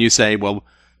 well, then you say, well,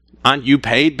 aren't you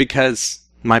paid because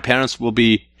my parents will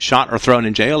be shot or thrown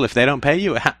in jail if they don't pay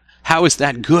you? How is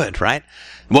that good, right?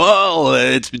 Well,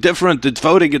 it's different. It's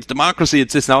voting. It's democracy.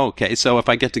 It's this. Oh, okay. So if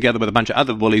I get together with a bunch of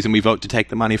other bullies and we vote to take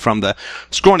the money from the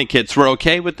scrawny kids, we're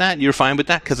okay with that? You're fine with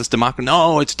that because it's democracy?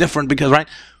 No, it's different because, right?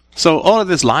 So all of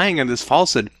this lying and this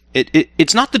falsehood,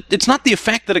 it's not the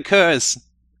effect that occurs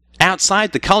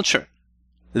outside the culture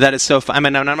that is so. I'm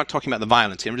not talking about the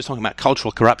violence here. I'm just talking about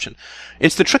cultural corruption.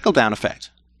 It's the trickle-down effect.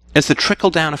 It's the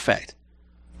trickle-down effect.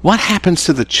 What happens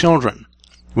to the children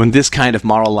when this kind of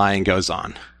moral lying goes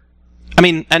on? I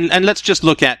mean, and let's just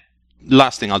look at,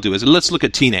 last thing I'll do is let's look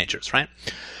at teenagers, right?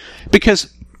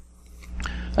 Because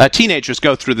teenagers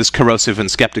go through this corrosive and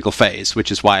skeptical phase,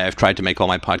 which is why I've tried to make all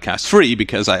my podcasts free,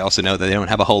 because I also know that they don't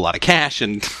have a whole lot of cash,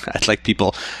 and I'd like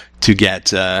people to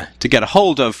get a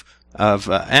hold of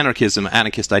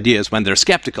anarchist ideas when they're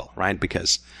skeptical, right?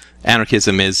 Because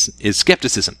anarchism is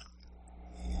skepticism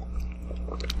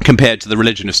compared to the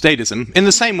religion of statism, in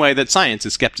the same way that science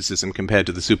is skepticism compared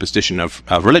to the superstition of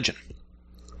religion.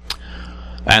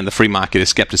 And the free market is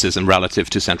skepticism relative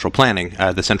to central planning,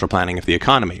 the central planning of the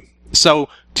economy. So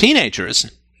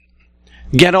teenagers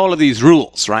get all of these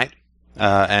rules, right?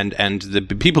 And the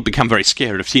people become very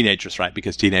scared of teenagers, right?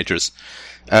 Because teenagers,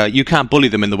 you can't bully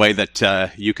them in the way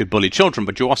that you could bully children,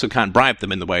 but you also can't bribe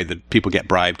them in the way that people get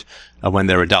bribed when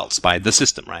they're adults by the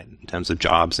system, right? In terms of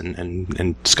jobs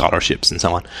and scholarships and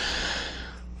so on.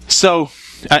 So,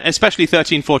 especially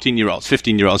 13, 14-year-olds,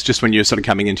 15-year-olds, just when you're sort of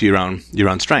coming into your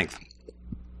own strength.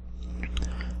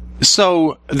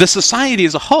 So the society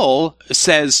as a whole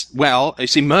says, well, you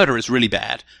see, murder is really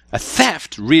bad,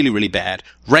 theft really, really bad,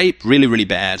 rape really, really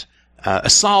bad,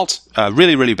 assault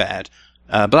really, really bad,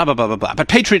 blah, blah, blah, blah, blah. But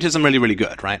patriotism really, really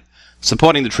good, right?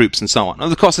 Supporting the troops and so on.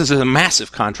 And of course, this is a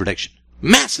massive contradiction.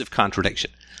 Massive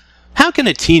contradiction. How can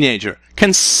a teenager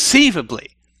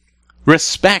conceivably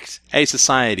respect a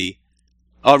society,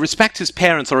 or respect his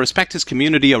parents, or respect his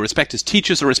community, or respect his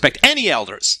teachers, or respect any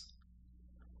elders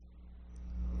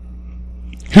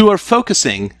who are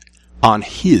focusing on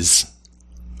his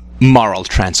moral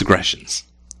transgressions?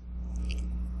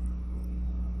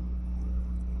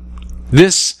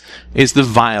 This is the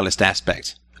vilest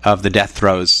aspect of the death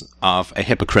throes of a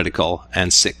hypocritical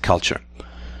and sick culture.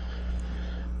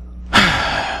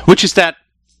 Which is that,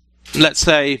 let's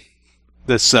say,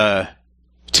 this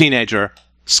teenager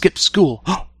skips school,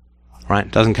 right?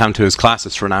 Doesn't come to his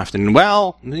classes for an afternoon.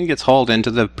 Well, he gets hauled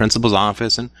into the principal's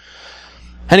office and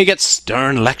he gets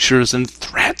stern lectures and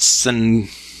threats and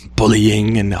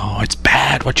bullying and, oh, it's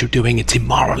bad what you're doing, it's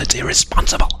immoral, it's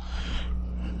irresponsible.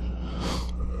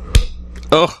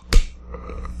 Oh.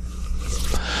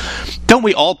 Don't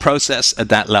we all process at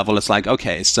that level? It's like,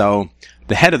 okay, so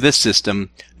the head of this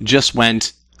system just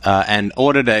went and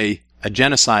ordered a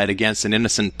genocide against an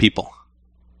innocent people.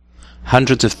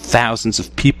 Hundreds of thousands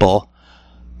of people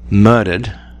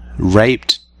murdered,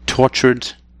 raped,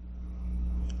 tortured,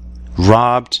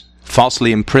 robbed,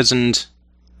 falsely imprisoned,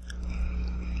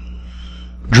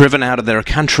 driven out of their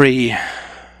country.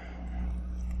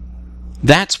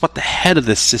 That's what the head of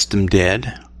this system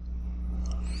did.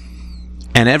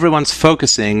 And everyone's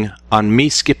focusing on me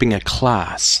skipping a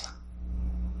class.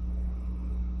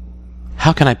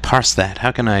 How can I parse that?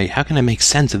 How can I make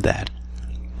sense of that?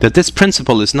 That this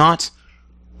principle is not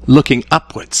looking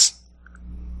upwards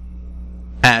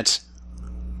at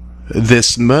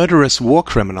this murderous war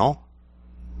criminal,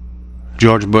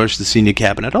 George Bush, the senior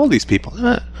cabinet, all these people,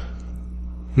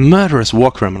 murderous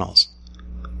war criminals.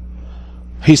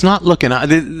 He's not looking at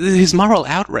his moral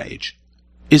outrage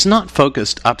is not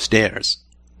focused upstairs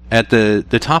at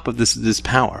the top of this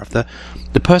power of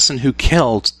the person who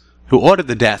ordered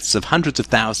the deaths of hundreds of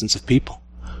thousands of people.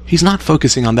 He's not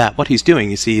focusing on that. What he's doing,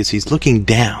 you see, is he's looking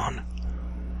down.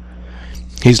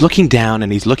 He's looking down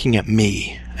and he's looking at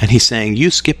me. And he's saying,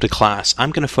 you skipped a class.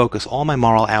 I'm going to focus all my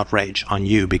moral outrage on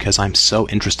you because I'm so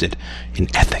interested in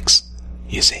ethics.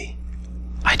 You see,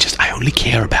 I only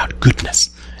care about goodness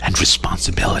and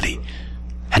responsibility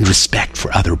and respect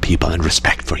for other people and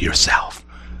respect for yourself.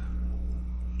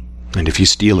 And if you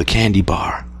steal a candy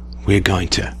bar, we're going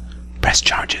to press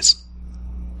charges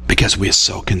because we're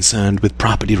so concerned with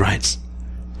property rights.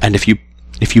 And if you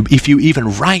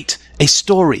even write a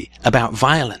story about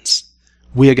violence,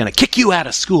 we are going to kick you out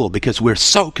of school because we're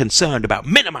so concerned about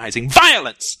minimizing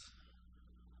violence.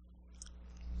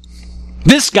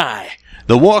 This guy,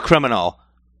 the war criminal,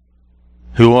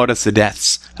 who orders the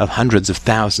deaths of hundreds of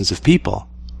thousands of people,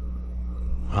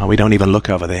 well, we don't even look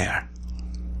over there.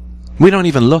 We don't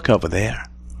even look over there.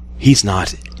 He's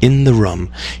not in the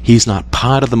room. He's not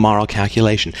part of the moral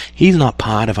calculation. He's not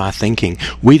part of our thinking.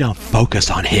 We don't focus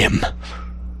on him.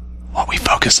 What we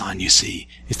focus on, you see,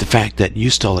 is the fact that you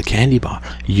stole a candy bar.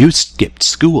 You skipped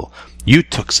school. You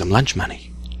took some lunch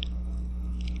money.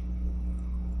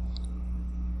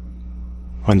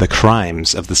 When the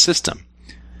crimes of the system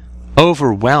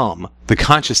overwhelm the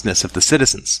consciousness of the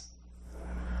citizens.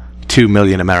 2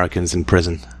 million Americans in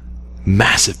prison.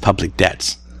 Massive public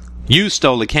debts. You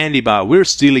stole a candy bar. We're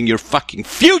stealing your fucking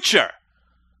future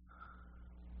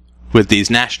with these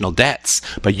national debts.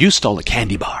 But you stole a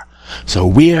candy bar. So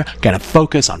we're going to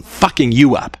focus on fucking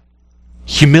you up.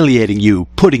 Humiliating you,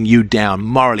 putting you down,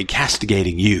 morally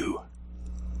castigating you.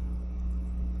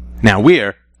 Now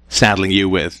we're saddling you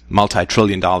with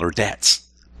multi-trillion-dollar debts.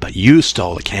 But you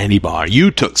stole a candy bar.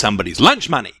 You took somebody's lunch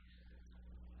money.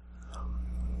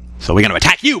 So we're going to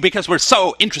attack you because we're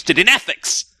so interested in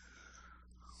ethics.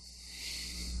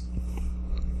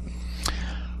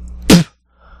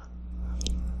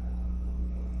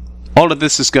 All of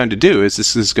this is going to do is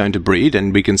this is going to breed,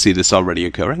 and we can see this already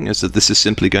occurring, is that this is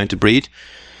simply going to breed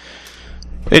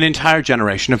an entire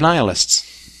generation of nihilists.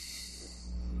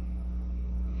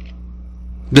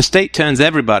 The state turns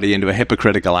everybody into a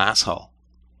hypocritical asshole.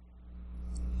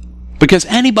 Because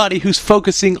anybody who's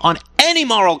focusing on any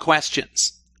moral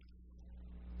questions,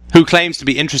 who claims to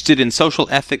be interested in social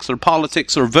ethics or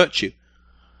politics or virtue,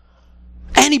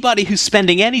 anybody who's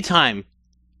spending any time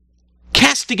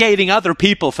castigating other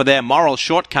people for their moral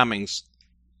shortcomings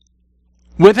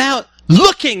without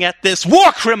looking at this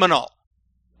war criminal,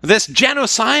 this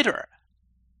genocider,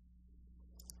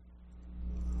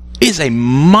 is a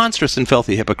monstrous and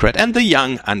filthy hypocrite, and the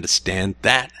young understand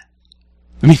that.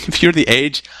 I mean, if you're the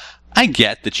age, I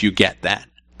get that you get that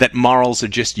morals are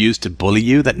just used to bully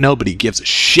you, that nobody gives a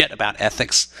shit about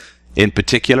ethics in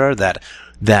particular,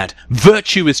 that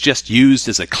virtue is just used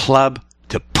as a club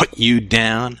to put you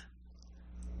down.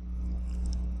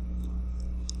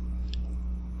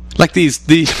 Like these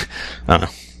I don't know.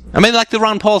 I mean, like the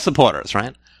Ron Paul supporters,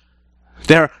 right?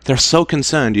 They're so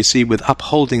concerned, you see, with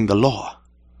upholding the law.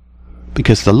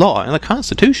 Because the law, and the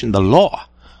Constitution, the law,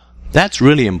 that's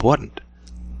really important.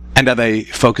 And are they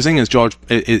focusing,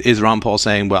 is Ron Paul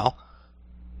saying, well,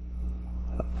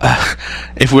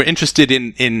 if we're interested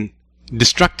in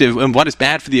destructive, and what is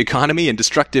bad for the economy and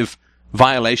destructive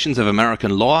violations of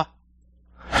American law,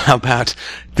 how about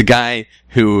the guy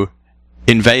who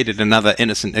invaded another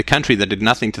innocent country that did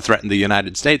nothing to threaten the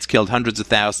United States, killed hundreds of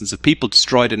thousands of people,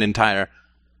 destroyed an entire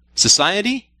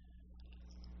society,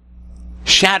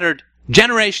 shattered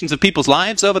generations of people's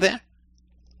lives over there,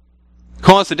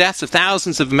 caused the deaths of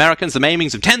thousands of Americans, the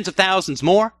maimings of tens of thousands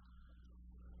more,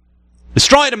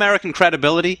 destroyed American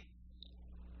credibility,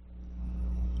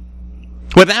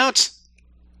 without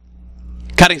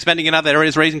cutting spending in other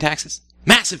areas, raising taxes,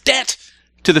 massive debt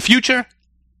to the future.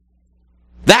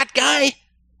 That guy?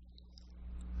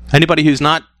 Anybody who's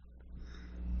not...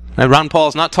 Ron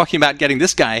Paul's not talking about getting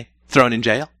this guy thrown in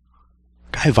jail.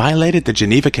 Guy violated the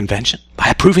Geneva Convention by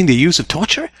approving the use of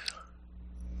torture?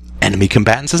 Enemy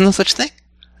combatants, isn't there such thing?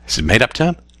 It's a made-up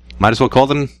term. Might as well call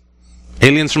them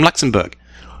aliens from Luxembourg.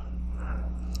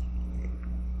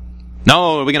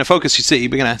 No, we're going to focus, you see.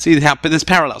 We're going to see how there's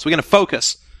parallels. We're going to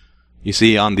focus, you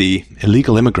see, on the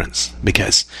illegal immigrants,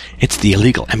 because it's the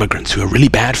illegal immigrants who are really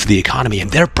bad for the economy,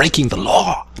 and they're breaking the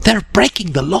law. They're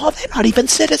breaking the law. They're not even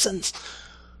citizens.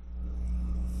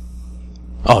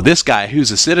 Oh, this guy who's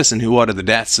a citizen who ordered the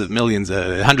deaths of millions,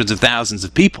 hundreds of thousands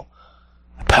of people,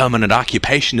 a permanent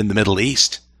occupation in the Middle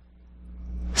East,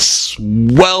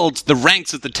 swelled the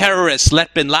ranks of the terrorists,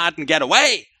 let bin Laden get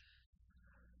away.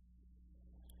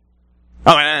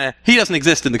 Oh, he doesn't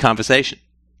exist in the conversation.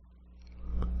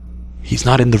 He's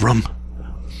not in the room.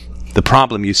 The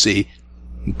problem, you see,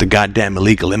 the goddamn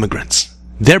illegal immigrants.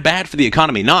 They're bad for the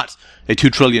economy, not a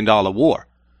 $2 trillion war.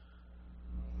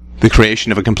 The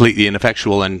creation of a completely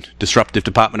ineffectual and disruptive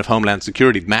Department of Homeland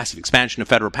Security, the massive expansion of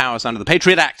federal powers under the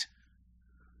Patriot Act,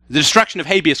 the destruction of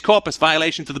habeas corpus,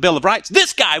 violations of the Bill of Rights.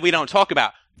 This guy we don't talk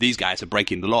about. These guys are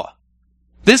breaking the law.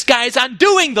 This guy's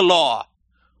undoing the law.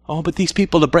 Oh, but these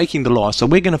people are breaking the law, so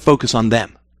we're going to focus on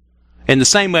them. In the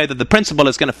same way that the principal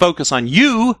is going to focus on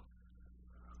you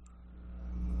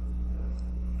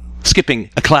skipping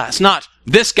a class, not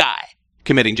this guy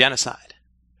committing genocide.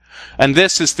 And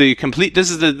this is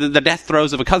the death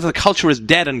throes of a culture. The culture is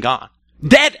dead and gone.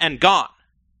 Dead and gone.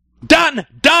 Done,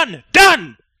 done,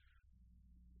 done!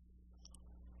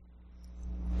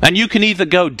 And you can either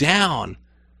go down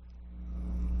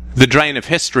the drain of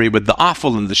history with the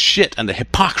offal and the shit and the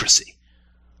hypocrisy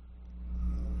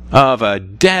of a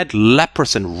dead,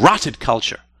 leprous, and rotted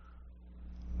culture.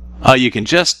 Oh, you can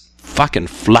just fucking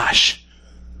flush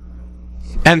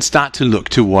and start to look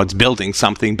towards building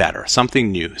something better,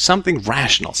 something new, something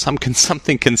rational,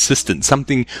 something consistent,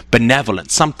 something benevolent,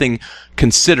 something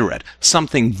considerate,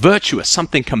 something virtuous,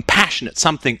 something compassionate,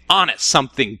 something honest,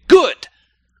 something good,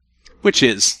 which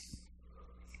is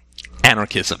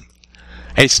anarchism,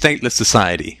 a stateless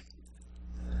society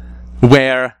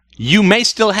where you may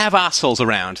still have assholes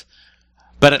around,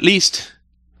 but at least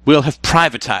we'll have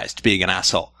privatized being an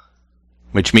asshole,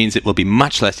 which means it will be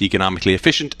much less economically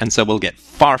efficient, and so we'll get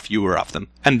far fewer of them.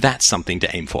 And that's something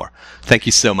to aim for. Thank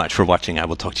you so much for watching. I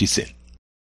will talk to you soon.